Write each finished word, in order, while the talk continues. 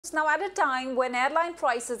Now, at a time when airline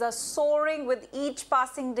prices are soaring with each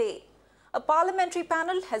passing day, a parliamentary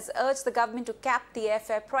panel has urged the government to cap the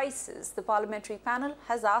airfare prices. The parliamentary panel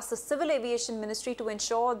has asked the Civil Aviation Ministry to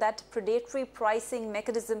ensure that predatory pricing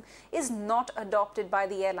mechanism is not adopted by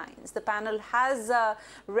the airlines. The panel has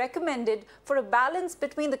recommended for a balance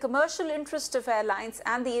between the commercial interest of airlines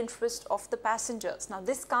and the interest of the passengers. Now,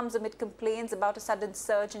 this comes amid complaints about a sudden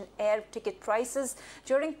surge in air ticket prices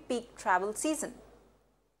during peak travel season.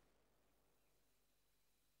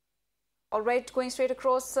 All right, going straight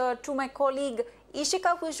across to my colleague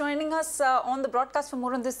Ishika, who is joining us on the broadcast for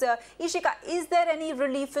more on this. Ishika, is there any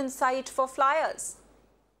relief in sight for flyers?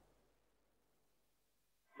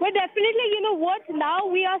 Well, definitely, what now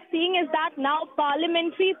we are seeing is that now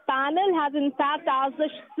parliamentary panel has in fact asked the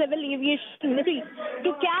Civil Aviation Ministry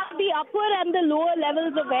to cap the upper and the lower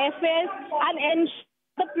levels of airfares and ensure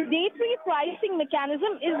the predatory pricing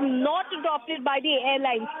mechanism is not adopted by the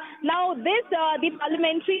airlines. Now, this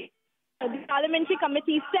the parliamentary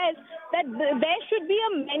committee says that there should be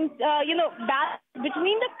a balance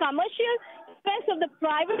between the commercial interests of the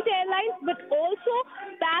private airlines, but also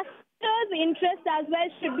passengers' interests as well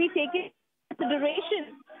should be taken into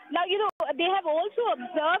consideration. Now, they have also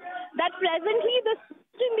observed that presently the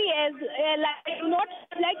in the airline do not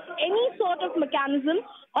reflect any sort of mechanism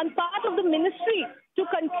on part of the ministry to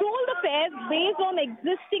control the fares based on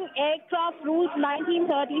existing aircraft rules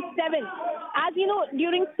 1937. As you know,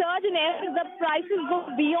 during surge in airfares, the prices go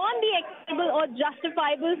beyond the acceptable or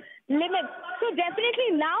justifiable limits. So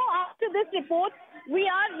definitely now after this report, we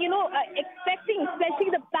are, expecting,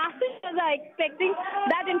 especially the passengers are expecting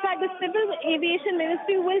that in fact the Civil Aviation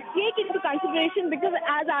Ministry will take into consideration, because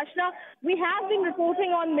as Ashna, we have been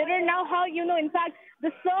reporting on Mirror now how, in fact,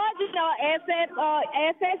 the surge in airfares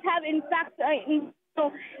have in fact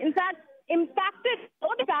impacted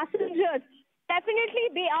all the passengers.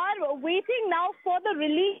 Definitely they are waiting now for the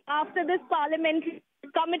relief after this parliamentary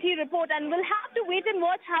committee report, and we'll have to wait and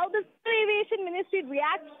watch how the Civil Aviation Ministry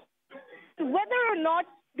reacts, whether or not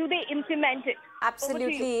do they implement it.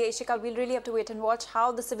 Absolutely, Ishika, we'll really have to wait and watch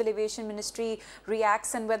how the Civil Aviation Ministry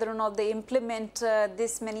reacts and whether or not they implement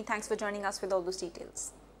this. Many thanks for joining us with all those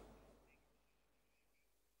details.